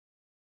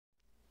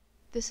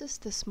This is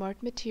the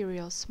Smart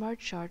Materials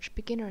SMARTcharge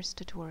Beginners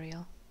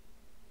tutorial.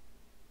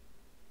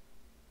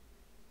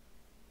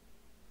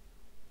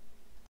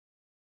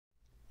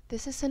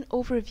 This is an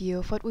overview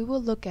of what we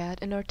will look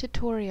at in our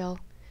tutorial.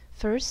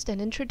 First, an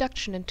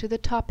introduction into the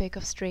topic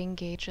of strain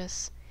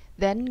gauges.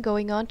 Then,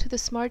 going on to the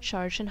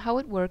SMARTcharge and how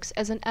it works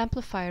as an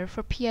amplifier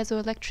for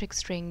piezoelectric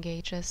strain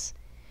gauges.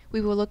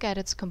 We will look at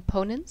its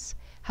components,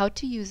 how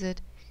to use it,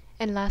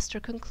 and last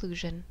our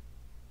conclusion.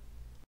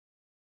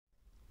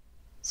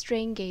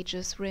 Strain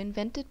gauges were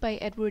invented by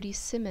Edward E.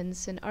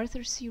 Simmons and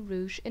Arthur C.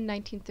 Rouge in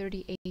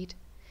 1938.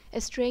 A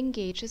strain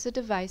gauge is a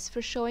device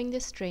for showing the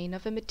strain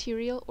of a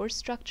material or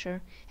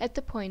structure at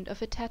the point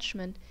of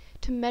attachment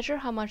to measure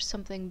how much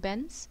something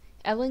bends,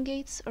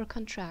 elongates, or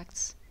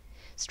contracts.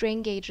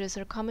 Strain gauges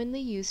are commonly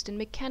used in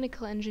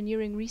mechanical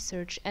engineering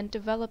research and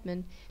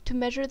development to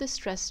measure the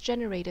stress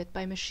generated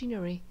by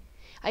machinery.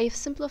 I have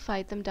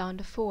simplified them down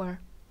to four: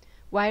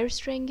 wire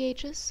strain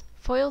gauges,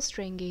 foil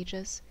strain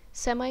gauges,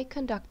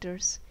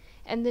 semiconductors,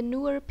 and the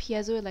newer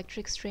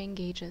piezoelectric strain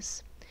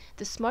gauges.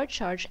 The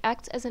SMARTcharge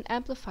acts as an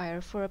amplifier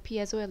for a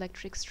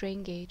piezoelectric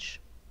strain gauge.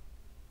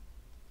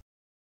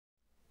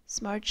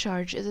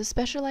 SMARTcharge is a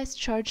specialized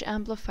charge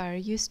amplifier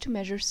used to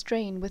measure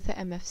strain with the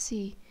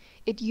MFC.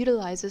 It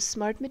utilizes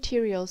Smart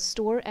Materials'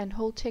 store and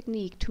hold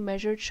technique to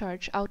measure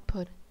charge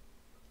output.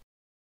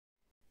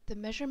 The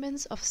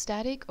measurements of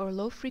static or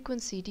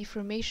low-frequency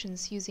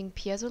deformations using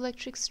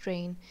piezoelectric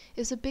strain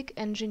is a big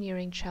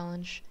engineering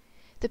challenge.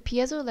 The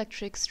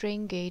piezoelectric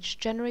strain gauge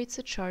generates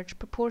a charge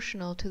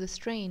proportional to the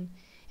strain,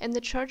 and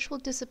the charge will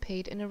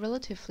dissipate in a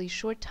relatively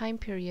short time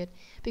period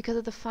because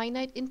of the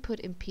finite input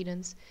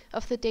impedance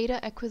of the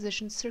data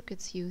acquisition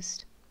circuits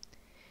used.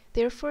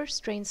 Therefore,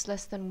 strains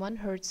less than 1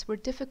 Hz were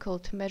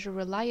difficult to measure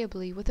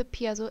reliably with the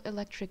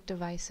piezoelectric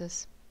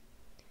devices.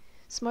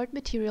 Smart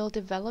Material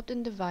developed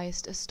and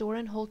devised a store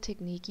and hold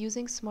technique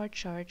using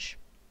SMARTcharge.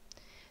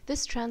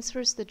 This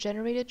transfers the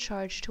generated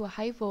charge to a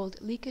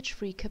high-volt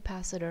leakage-free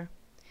capacitor.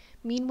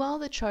 Meanwhile,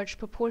 the charge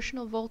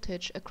proportional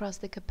voltage across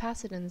the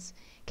capacitance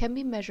can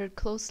be measured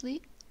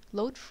closely,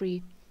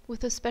 load-free,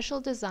 with a special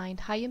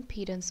designed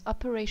high-impedance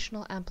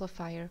operational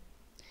amplifier.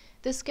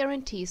 This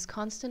guarantees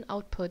constant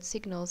output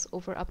signals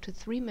over up to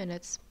 3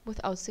 minutes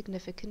without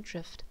significant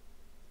drift.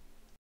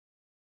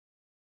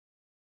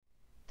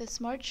 The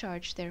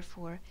SMARTcharge,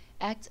 therefore,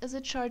 acts as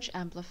a charge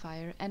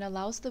amplifier and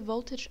allows the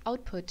voltage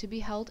output to be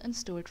held and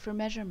stored for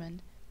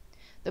measurement.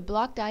 The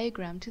block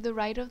diagram to the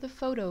right of the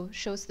photo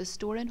shows the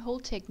store and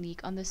hold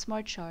technique on the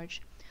SMARTcharge,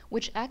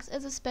 which acts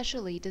as a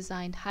specially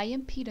designed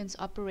high-impedance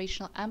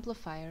operational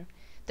amplifier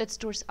that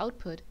stores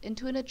output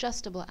into an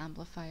adjustable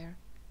amplifier.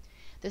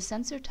 The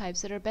sensor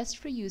types that are best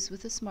for use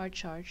with the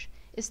SMARTcharge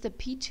is the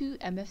P2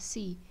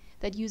 MFC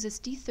that uses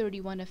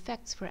D31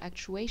 effects for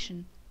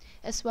actuation,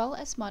 as well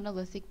as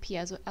monolithic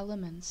piezo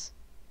elements.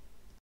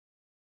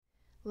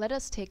 Let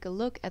us take a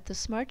look at the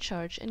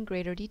SMARTcharge in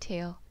greater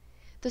detail.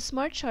 The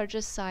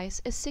SMARTcharge's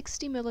size is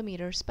 60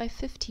 mm by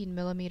 15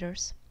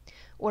 mm,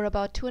 or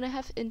about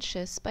 2.5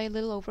 inches by a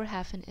little over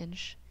half an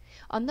inch.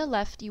 On the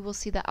left you will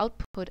see the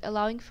output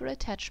allowing for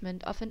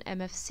attachment of an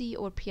MFC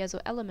or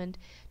piezo element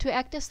to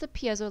act as the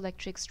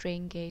piezoelectric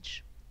strain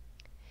gauge.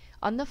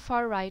 On the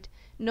far right,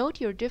 note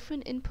your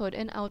different input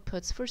and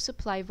outputs for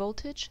supply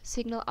voltage,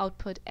 signal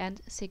output, and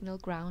signal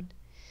ground.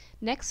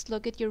 Next,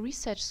 look at your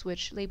reset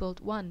switch labeled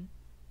 1.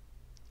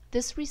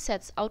 This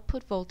resets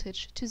output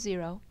voltage to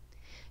 0.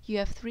 You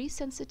have 3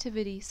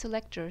 sensitivity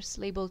selectors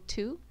labeled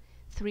 2,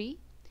 3,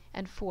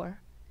 and 4.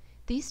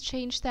 These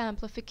change the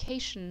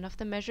amplification of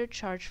the measured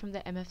charge from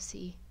the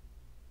MFC.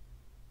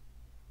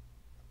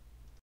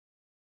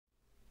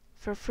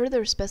 For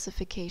further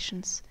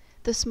specifications,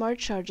 the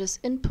SMARTcharge's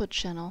input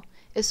channel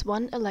is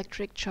 1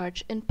 electric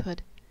charge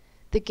input.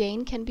 The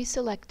gain can be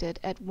selected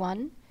at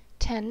 1,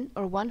 10,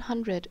 or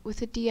 100 with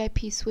the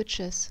DIP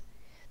switches.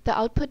 The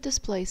output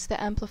displays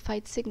the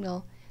amplified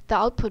signal. The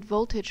output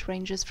voltage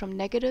ranges from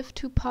negative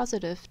to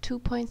positive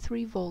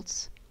 2.3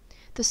 volts.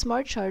 The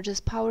SMARTcharge's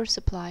power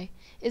supply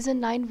is a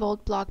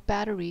 9-volt block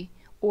battery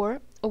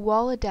or a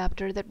wall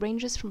adapter that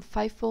ranges from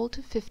 5 volt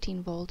to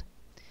 15 volt.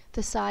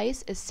 The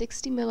size is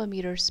 60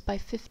 mm by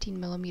 15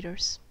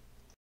 mm.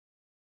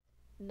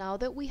 Now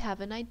that we have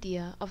an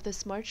idea of the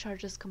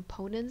SMARTcharge's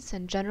components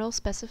and general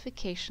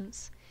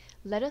specifications,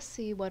 let us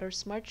see what our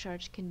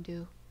SMARTcharge can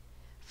do.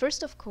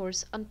 First, of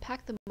course,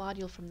 unpack the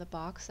module from the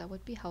box. That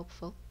would be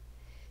helpful.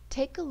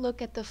 Take a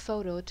look at the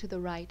photo to the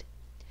right.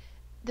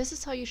 This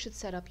is how you should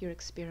set up your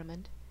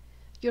experiment.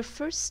 Your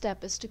first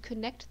step is to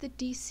connect the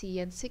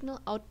DC and signal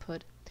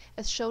output,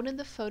 as shown in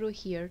the photo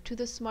here, to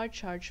the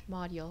SMARTcharge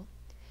module.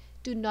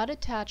 Do not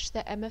attach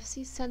the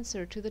MFC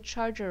sensor to the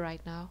charger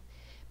right now.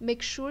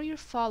 Make sure you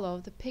follow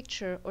the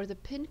picture or the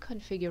pin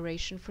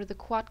configuration for the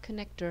quad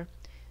connector,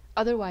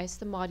 otherwise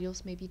the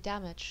modules may be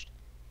damaged.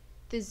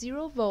 The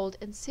 0 volt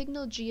and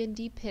signal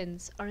GND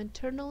pins are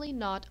internally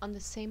not on the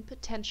same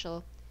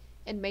potential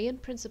and may in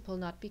principle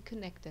not be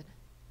connected.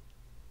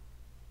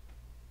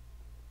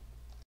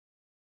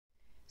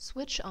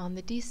 Switch on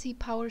the DC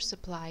power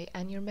supply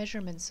and your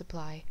measurement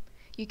supply.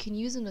 You can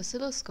use an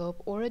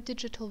oscilloscope or a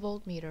digital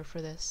voltmeter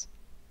for this.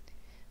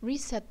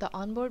 Reset the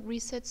onboard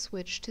reset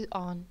switch to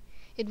on.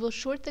 It will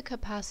short the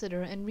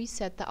capacitor and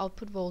reset the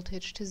output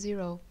voltage to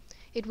 0.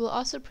 It will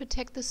also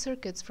protect the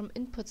circuits from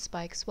input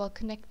spikes while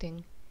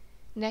connecting.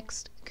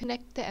 Next,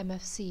 connect the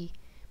MFC.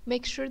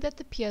 Make sure that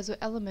the piezo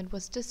element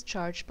was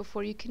discharged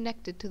before you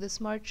connect it to the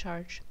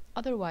SMARTcharge,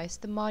 otherwise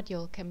the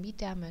module can be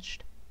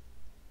damaged.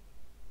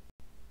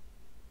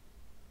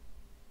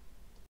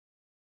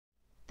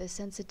 The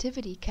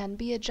sensitivity can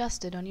be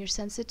adjusted on your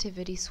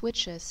sensitivity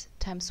switches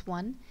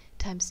 ×1,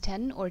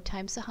 ×10 or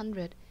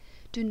 ×100.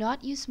 Do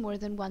not use more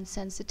than one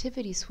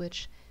sensitivity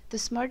switch. The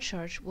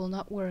SMARTcharge will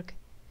not work.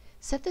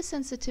 Set the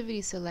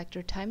sensitivity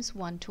selector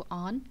 ×1 to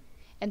on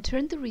and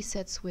turn the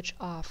reset switch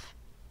off.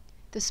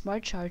 The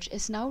SMARTcharge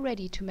is now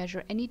ready to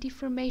measure any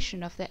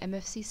deformation of the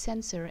MFC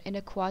sensor in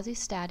a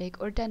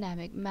quasi-static or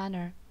dynamic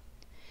manner.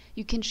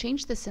 You can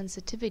change the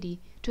sensitivity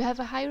to have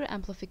a higher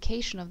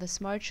amplification of the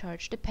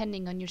SMARTcharge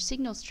depending on your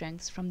signal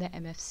strengths from the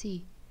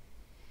MFC.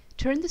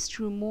 Turn the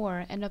screw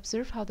more and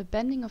observe how the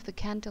bending of the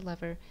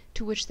cantilever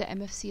to which the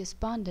MFC is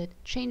bonded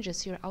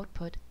changes your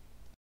output.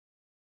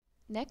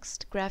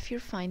 Next, graph your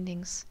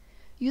findings.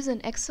 Use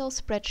an Excel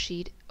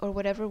spreadsheet or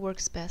whatever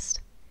works best.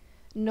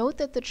 Note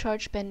that the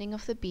charge bending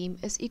of the beam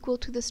is equal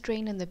to the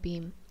strain in the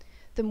beam.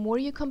 The more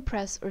you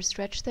compress or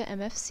stretch the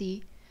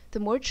MFC, the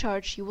more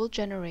charge you will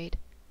generate.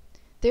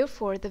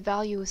 Therefore, the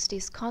value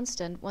stays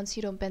constant once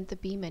you don't bend the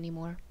beam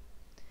anymore.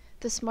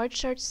 The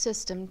SMARTcharge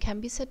system can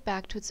be set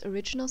back to its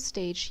original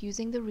stage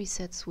using the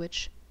reset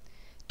switch.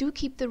 Do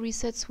keep the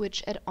reset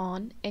switch at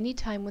on any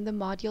time when the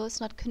module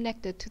is not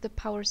connected to the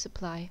power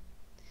supply.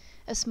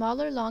 A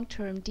smaller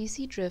long-term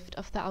DC drift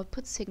of the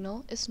output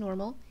signal is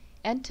normal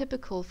and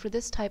typical for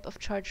this type of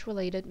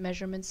charge-related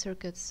measurement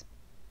circuits.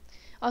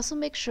 Also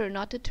make sure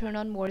not to turn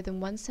on more than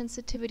one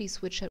sensitivity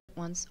switch at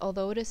once,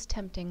 although it is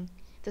tempting.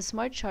 The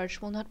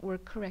SMARTcharge will not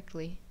work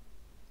correctly.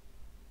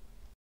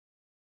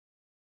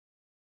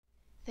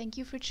 Thank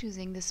you for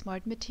choosing the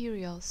Smart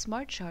Material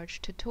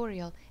SMARTcharge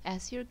tutorial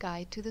as your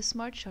guide to the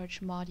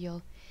SMARTcharge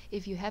module.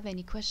 If you have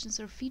any questions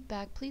or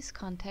feedback, please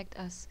contact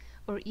us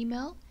or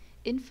email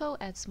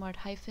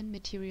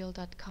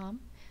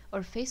info@smart-material.com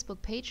or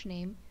Facebook page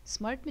name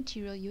Smart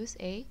Material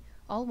USA,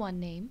 all one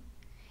name,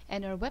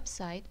 and our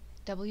website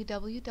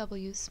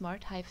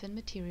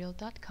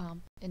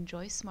www.smart-material.com.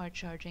 Enjoy smart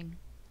charging.